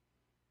me.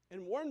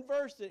 And one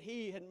verse that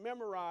he had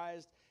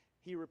memorized,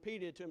 he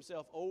repeated to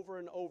himself over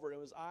and over. It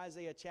was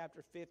Isaiah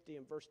chapter 50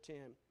 and verse 10.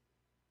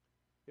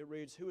 It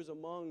reads, Who is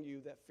among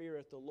you that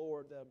feareth the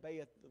Lord, that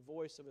obeyeth the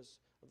voice of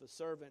the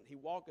servant? He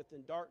walketh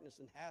in darkness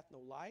and hath no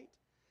light.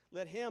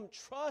 Let him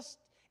trust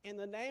in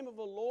the name of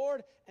the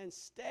Lord and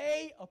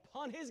stay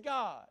upon his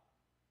God.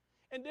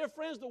 And dear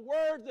friends, the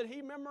word that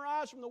he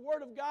memorized from the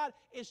Word of God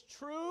is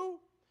true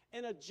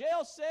in a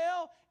jail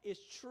cell, is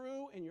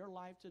true in your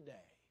life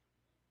today.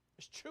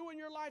 It's true in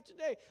your life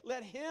today.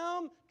 Let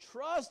him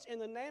trust in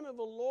the name of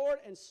the Lord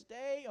and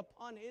stay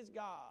upon his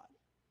God.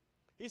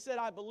 He said,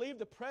 I believe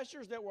the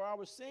pressures that I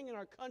was seeing in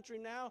our country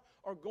now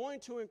are going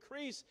to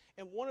increase.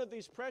 And one of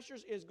these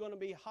pressures is going to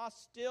be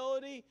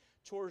hostility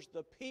towards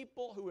the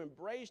people who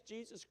embrace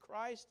Jesus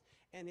Christ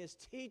and his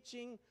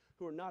teaching,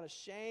 who are not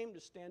ashamed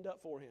to stand up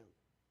for him.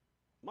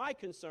 My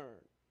concern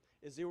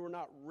is that we're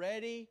not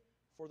ready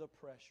for the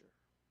pressure.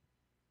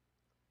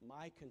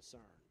 My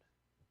concern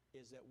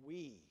is that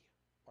we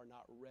are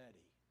not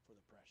ready for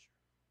the pressure.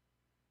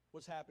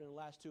 What's happened in the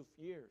last 2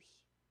 years?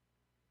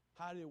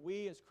 How do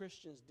we as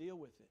Christians deal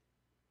with it?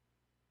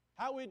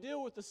 How do we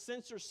deal with the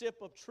censorship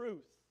of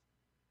truth?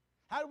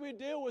 How do we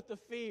deal with the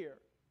fear?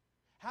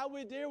 How do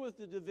we deal with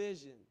the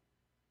division?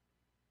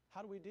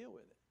 How do we deal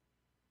with it?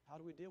 How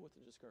do we deal with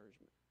the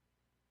discouragement?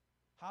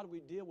 How do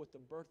we deal with the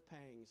birth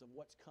pangs of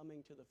what's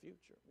coming to the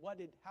future?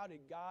 How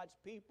did God's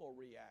people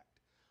react?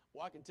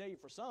 Well, I can tell you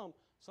for some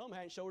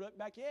hadn't showed up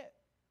back yet.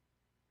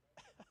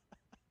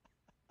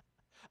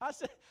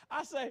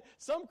 I say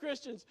some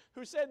Christians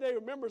who said they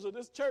were members of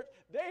this church,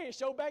 they ain't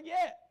showed back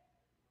yet.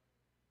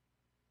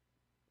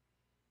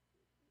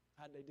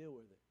 How'd they deal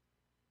with it?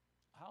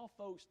 How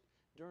folks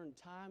during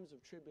times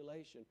of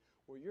tribulation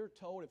where you're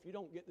told if you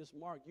don't get this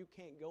mark, you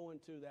can't go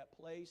into that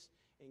place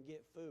and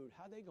get food,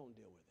 how they going to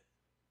deal with it?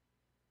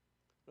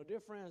 Now, dear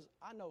friends,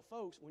 I know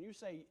folks, when you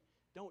say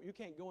you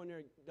can't go in there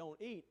and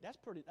don't eat, that's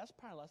probably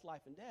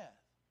life and death.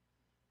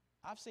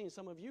 I've seen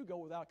some of you go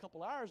without a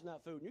couple hours in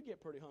that food and you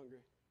get pretty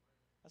hungry.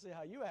 I see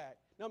how you act.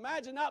 Now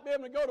imagine not being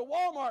able to go to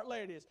Walmart,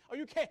 ladies. Or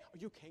you can't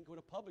go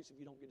to Publix if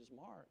you don't get his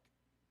mark.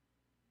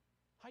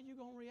 How you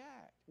going to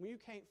react when you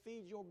can't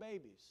feed your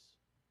babies?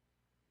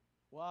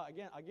 Well,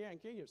 again, I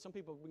guarantee you, some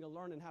people are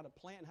learning how to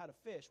plant and how to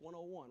fish,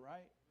 101,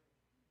 right?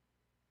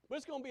 But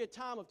it's going to be a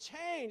time of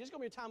change. It's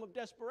going to be a time of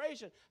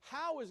desperation.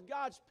 How is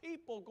God's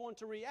people going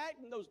to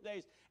react in those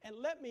days? And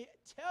let me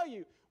tell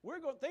you,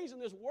 things in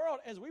this world,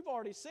 as we've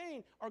already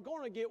seen, are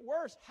going to get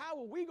worse. How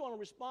are we going to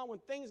respond when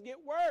things get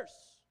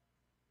worse?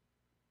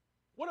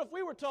 What if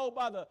we were told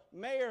by the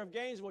mayor of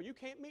Gainesville, you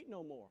can't meet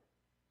no more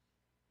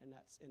in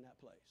that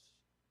place?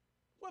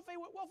 What if they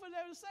were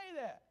to say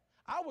that?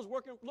 I was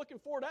looking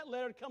forward to that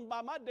letter to come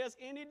by my desk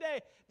any day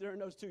during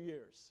those 2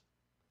 years.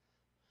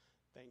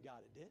 Thank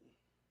God it didn't.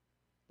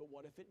 But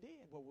what if it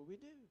did? What would we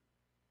do?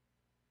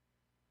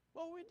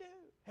 What would we do?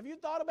 Have you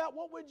thought about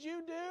what would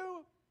you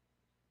do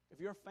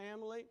if your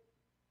family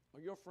or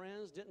your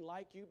friends didn't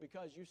like you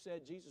because you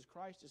said Jesus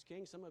Christ is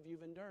King? Some of you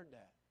have endured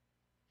that.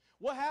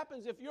 What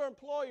happens if your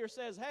employer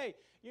says, hey,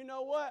 you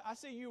know what? I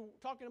see you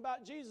talking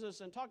about Jesus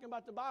and talking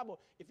about the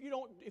Bible. If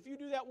you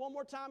do that one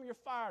more time, you're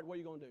fired. What are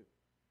you going to do?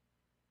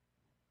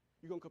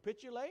 You're going to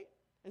capitulate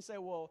and say,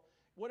 well,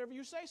 whatever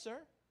you say, sir.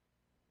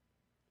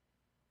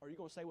 Or are you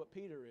going to say what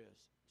Peter is?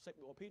 Say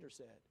what Peter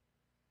said.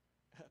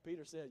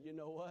 Peter said, you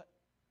know what?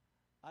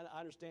 I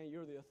understand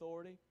you're the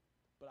authority,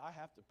 but I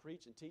have to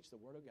preach and teach the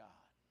Word of God.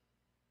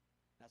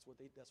 That's what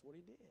he did. That's what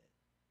he did.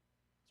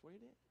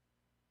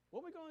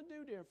 What are we going to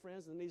do, dear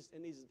friends, in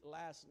these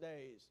last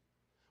days?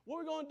 What are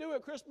we going to do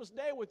at Christmas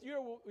Day with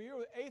your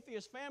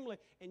atheist family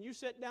and you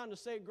sit down to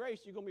say grace,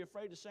 you're going to be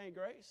afraid to say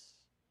grace?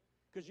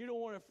 Because you don't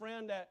want a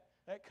friend, that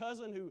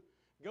cousin who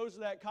goes to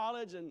that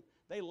college and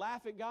they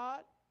laugh at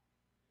God?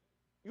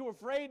 You're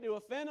afraid to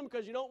offend them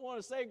because you don't want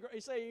to say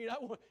grace. You're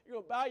going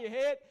to bow your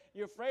head.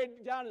 You're afraid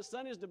down on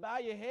Sundays to bow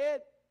your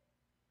head.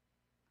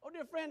 Oh,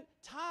 dear friend,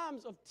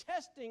 times of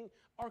testing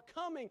are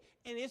coming,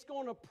 and it's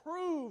going to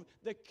prove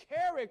the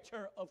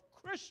character of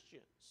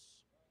Christians.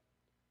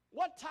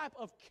 What type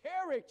of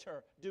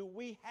character do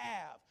we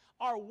have?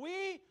 Are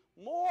we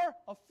more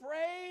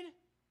afraid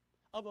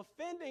of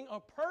offending a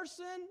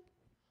person,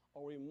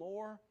 or are we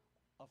more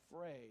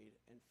afraid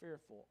and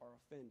fearful of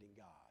offending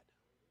God?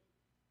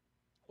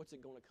 What's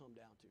it going to come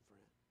down to,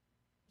 friend?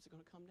 What's it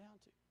going to come down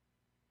to?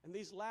 In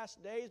these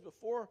last days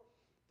before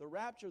the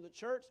rapture of the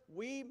church,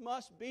 we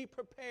must be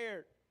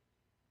prepared.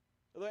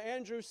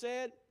 Andrew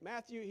said,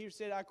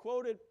 I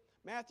quoted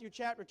Matthew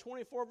chapter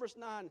 24, verse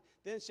 9,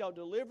 then shall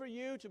deliver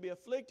you to be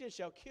afflicted,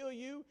 shall kill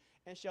you,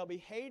 and shall be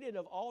hated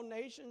of all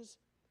nations.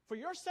 For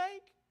your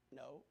sake?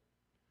 No,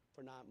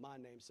 for not my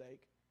name's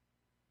sake.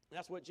 And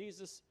that's what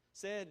Jesus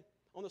said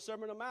on the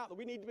Sermon on the Mount, that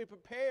we need to be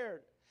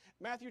prepared.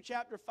 Matthew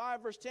chapter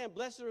 5, verse 10,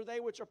 blessed are they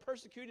which are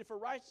persecuted for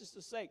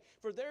righteousness' sake,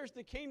 for theirs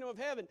the kingdom of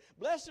heaven.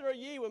 Blessed are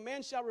ye when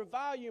men shall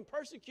revile you and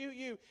persecute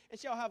you, and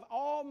shall have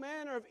all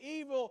manner of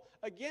evil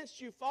against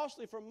you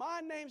falsely for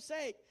my name's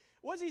sake.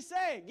 What does he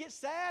say? Get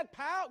sad,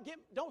 pout,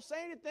 don't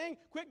say anything,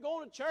 quit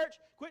going to church,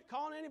 quit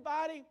calling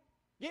anybody,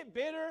 get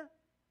bitter,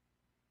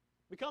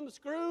 become the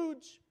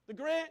Scrooge, the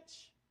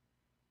Grinch.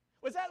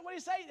 Was that what he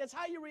say? That's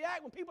how you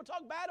react when people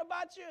talk bad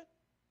about you?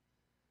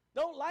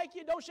 Don't like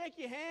you, don't shake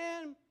your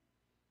hand,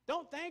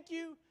 don't thank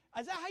you.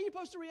 Is that how you're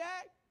supposed to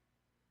react?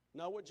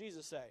 No, what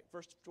Jesus say?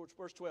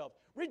 Verse 12.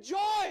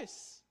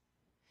 Rejoice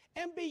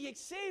and be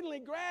exceedingly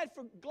glad,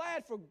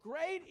 for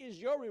great is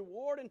your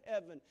reward in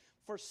heaven.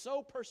 For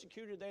so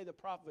persecuted they the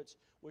prophets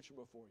which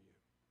were before you.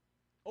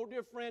 Oh,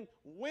 dear friend,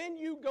 when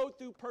you go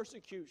through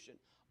persecution,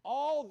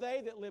 all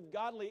they that live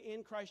godly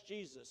in Christ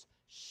Jesus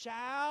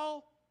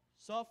shall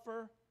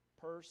suffer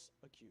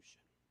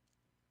persecution.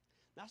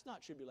 That's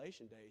not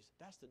tribulation days.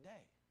 That's the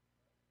day.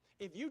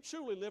 If you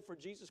truly live for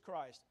Jesus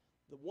Christ,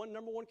 the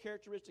number one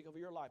characteristic of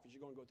your life is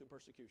you're going to go through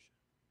persecution.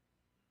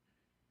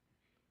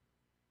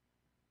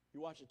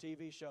 You watch a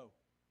TV show.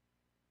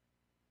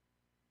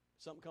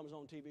 Something comes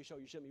on a TV show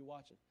you shouldn't be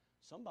watching.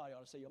 Somebody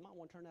ought to say, you might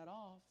want to turn that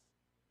off.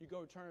 You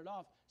go to turn it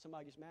off,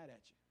 somebody gets mad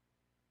at you.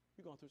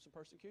 You're going through some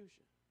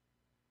persecution.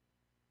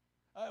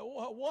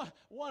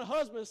 One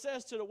husband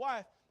says to the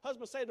wife,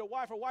 husband say to the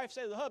wife, or wife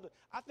say to the husband,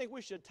 I think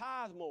we should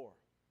tithe more.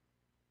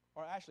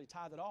 Or actually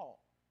tithe at all.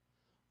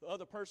 The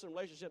other person in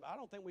relationship, I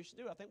don't think we should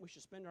do it. I think we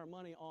should spend our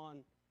money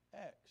on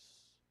X.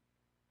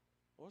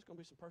 Well, it's going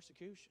to be some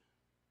persecution.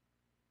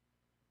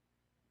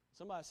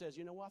 Somebody says,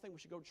 you know what, I think we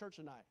should go to church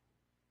tonight.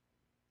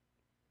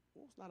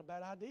 Well, it's not a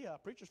bad idea.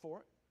 Preachers for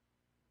it.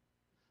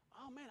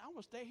 Oh man, I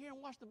want to stay here and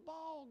watch the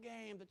ball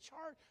game. The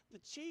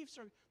Chiefs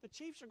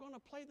are going to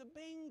play the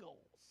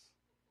Bengals.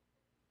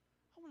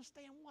 I want to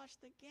stay and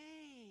watch the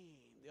game.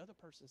 The other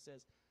person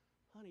says,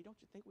 honey, don't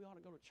you think we ought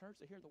to go to church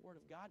to hear the Word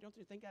of God? Don't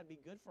you think that'd be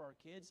good for our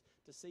kids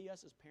to see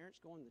us as parents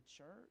going to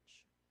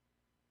church?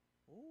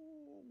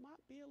 Oh,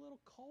 might be a little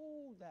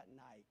cold that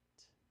night.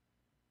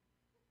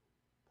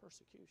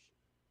 Persecution.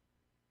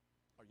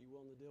 Are you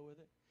willing to deal with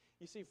it?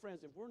 You see,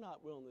 friends, if we're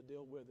not willing to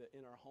deal with it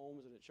in our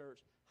homes and at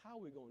church, how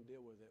are we going to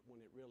deal with it when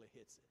it really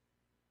hits it?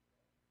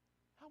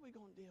 How are we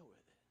going to deal with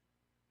it?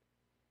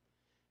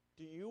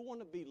 Do you want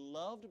to be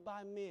loved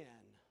by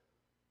men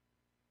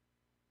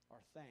or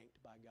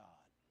thanked by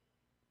God?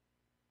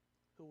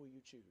 Who will you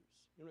choose?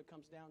 You know what it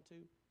comes down to?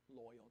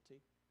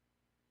 Loyalty.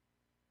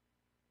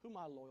 Who am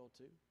I loyal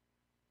to?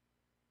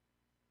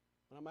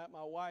 When I met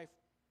my wife,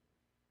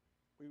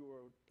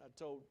 I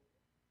told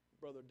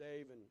Brother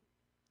Dave and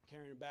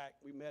Karen back,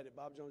 we met at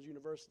Bob Jones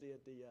University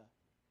at the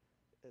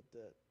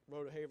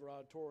Rhoda Haver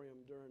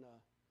Auditorium during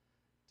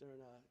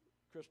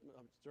Christmas,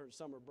 during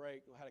summer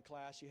break. I had a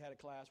class. She had a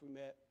class. We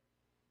met,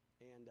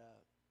 and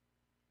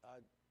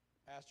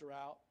I asked her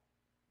out.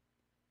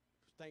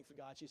 Thank for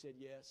God, she said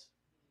yes.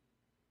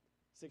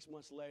 6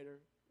 months later,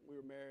 we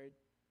were married.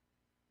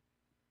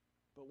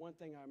 But one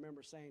thing I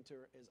remember saying to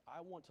her is,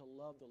 I want to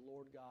love the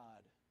Lord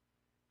God.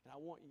 And I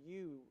want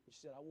you, she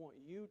said, I want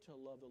you to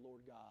love the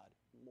Lord God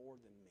more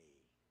than me.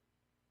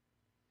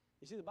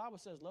 You see, the Bible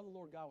says, love the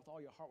Lord God with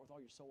all your heart, with all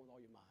your soul, with all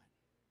your mind.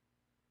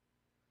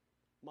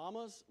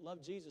 Mamas,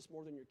 love Jesus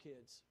more than your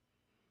kids.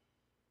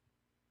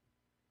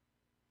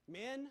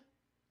 Men,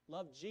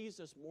 love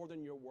Jesus more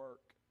than your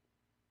work.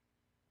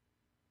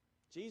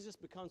 Jesus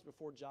becomes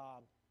before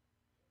job.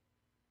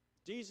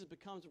 Jesus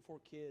becomes before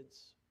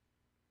kids.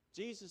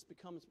 Jesus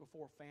becomes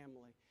before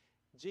family.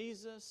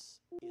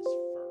 Jesus is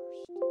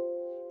first.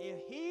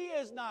 If He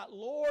is not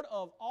Lord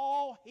of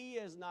all, He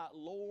is not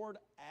Lord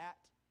at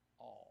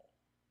all.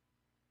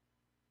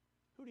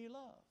 Who do you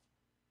love?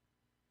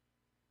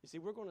 You see,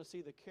 we're going to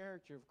see the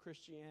character of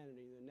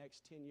Christianity in the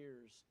next 10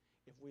 years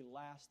if we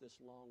last this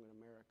long in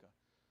America.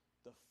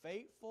 The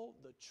faithful,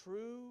 the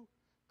true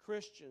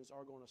Christians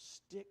are going to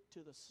stick to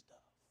the stuff.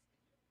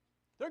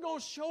 They're going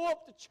to show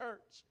up to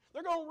church.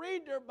 They're going to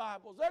read their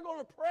Bibles. They're going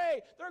to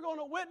pray. They're going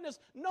to witness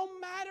no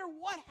matter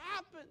what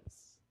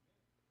happens.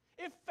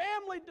 If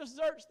family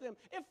deserts them,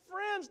 if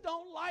friends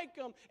don't like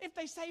them, if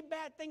they say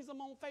bad things to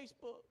them on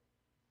Facebook,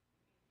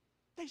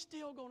 they're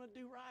still going to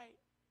do right.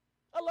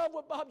 I love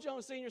what Bob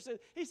Jones Sr. said.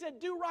 He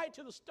said, do right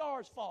till the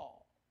stars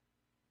fall.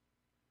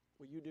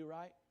 Will you do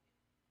right?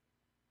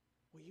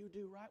 Will you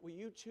do right? Will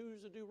you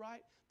choose to do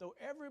right? Though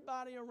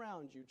everybody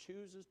around you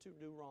chooses to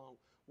do wrong,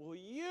 will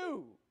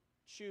you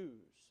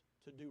choose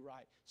to do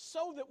right?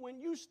 So that when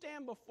you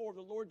stand before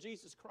the Lord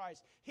Jesus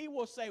Christ, He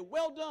will say,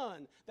 well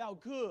done, thou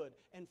good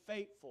and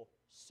faithful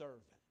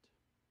servant.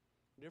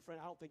 Different,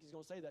 I don't think He's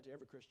going to say that to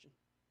every Christian.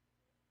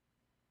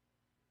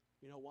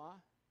 You know why?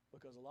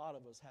 Because a lot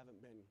of us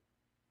haven't been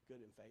good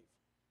and faithful.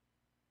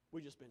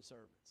 We've just been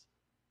servants.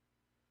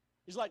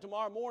 It's like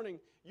tomorrow morning,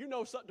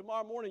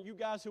 tomorrow morning, you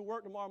guys who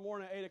work tomorrow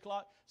morning at 8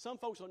 o'clock, some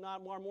folks on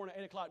tomorrow morning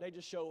at 8 o'clock, they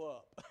just show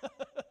up.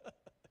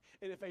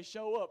 And if they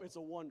show up, it's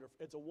a wonder.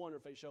 It's a wonder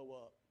if they show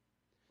up.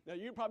 Now,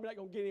 you're probably not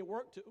going to get any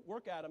work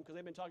at them because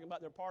they've been talking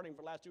about their partying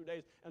for the last 2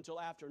 days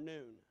until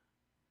afternoon.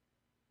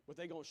 But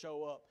they're going to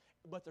show up.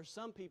 But there's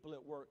some people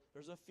at work,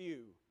 there's a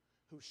few,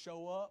 who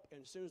show up,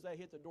 and as soon as they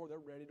hit the door, they're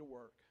ready to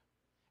work.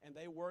 And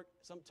they work,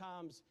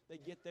 sometimes they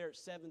get there at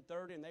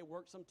 7:30, and they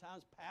work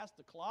sometimes past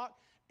the clock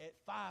at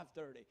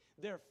 5:30.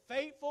 They're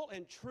faithful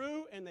and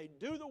true, and they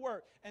do the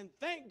work. And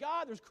thank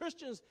God there's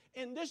Christians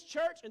in this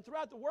church and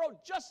throughout the world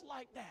just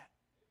like that,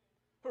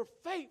 who are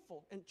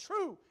faithful and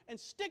true and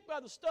stick by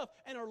the stuff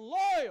and are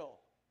loyal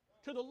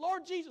to the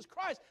Lord Jesus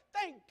Christ.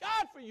 Thank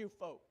God for you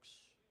folks.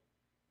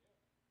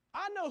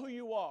 I know who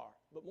you are,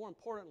 but more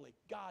importantly,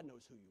 God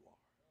knows who you are.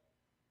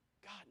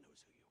 God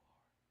knows who you are.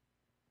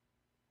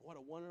 What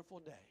a wonderful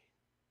day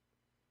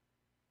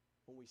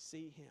when we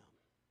see Him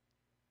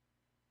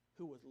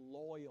who was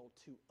loyal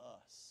to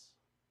us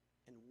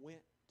and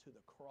went to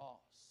the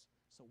cross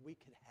so we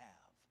could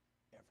have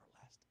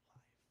everlasting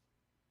life.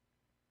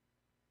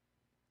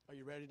 Are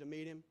you ready to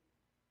meet Him?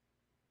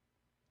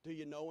 Do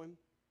you know Him?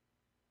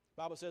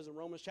 The Bible says in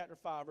Romans chapter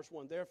 5, verse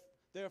 1,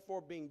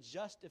 Therefore, being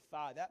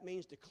justified, that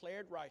means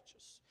declared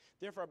righteous.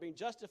 Therefore, being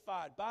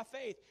justified by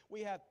faith,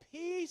 we have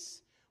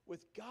peace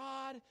with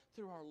God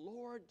through our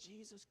Lord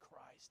Jesus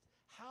Christ.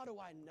 How do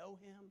I know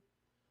Him?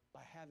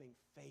 By having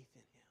faith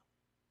in Him.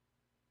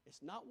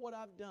 It's not what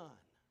I've done,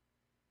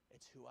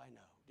 it's who I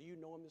know. Do you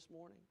know Him this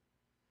morning?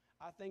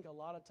 I think a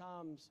lot of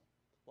times,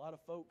 a lot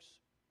of folks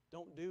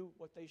don't do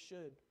what they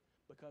should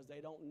because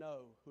they don't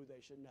know who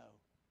they should know.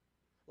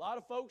 A lot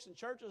of folks in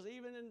churches,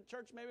 even in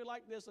church maybe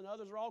like this and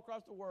others are all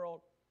across the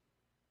world,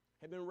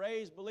 have been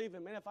raised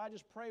believing, man, if I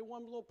just pray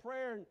one little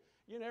prayer and,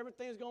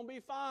 everything's going to be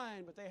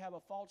fine, but they have a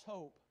false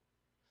hope.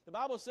 The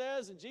Bible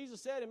says, and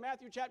Jesus said in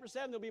Matthew chapter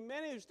 7, there'll be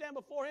many who stand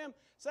before Him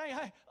saying,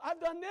 hey,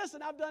 I've done this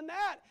and I've done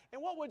that.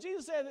 And what would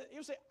Jesus say? He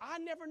would say, I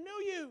never knew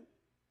you.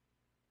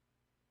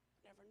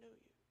 I never knew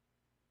you.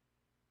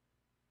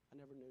 I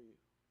never knew you.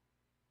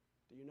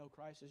 Do you know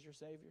Christ as your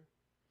Savior?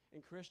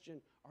 And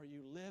Christian, are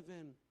you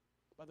living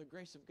by the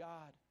grace of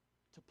God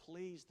to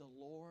please the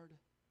Lord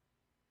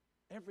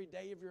every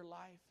day of your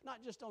life?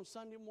 Not just on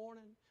Sunday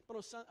morning,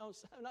 but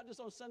not just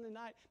on Sunday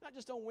night, not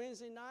just on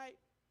Wednesday night.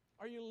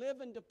 Are you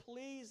living to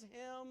please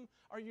Him?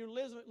 Are you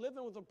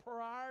living with a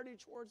priority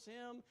towards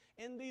Him?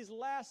 In these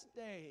last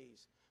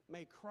days,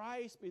 may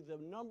Christ be the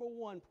number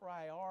one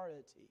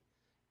priority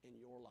in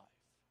your life.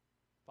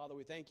 Father,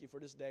 we thank You for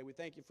this day. We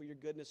thank You for Your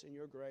goodness and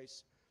Your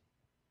grace.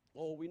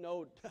 Oh, we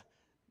know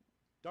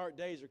dark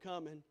days are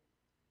coming.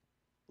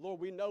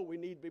 Lord, we know we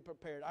need to be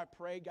prepared. I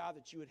pray, God,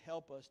 that You would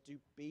help us to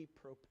be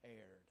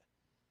prepared.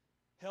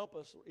 Help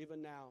us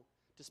even now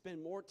to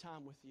spend more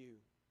time with You,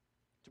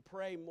 to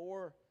pray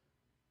more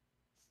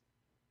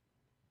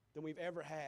than we've ever had.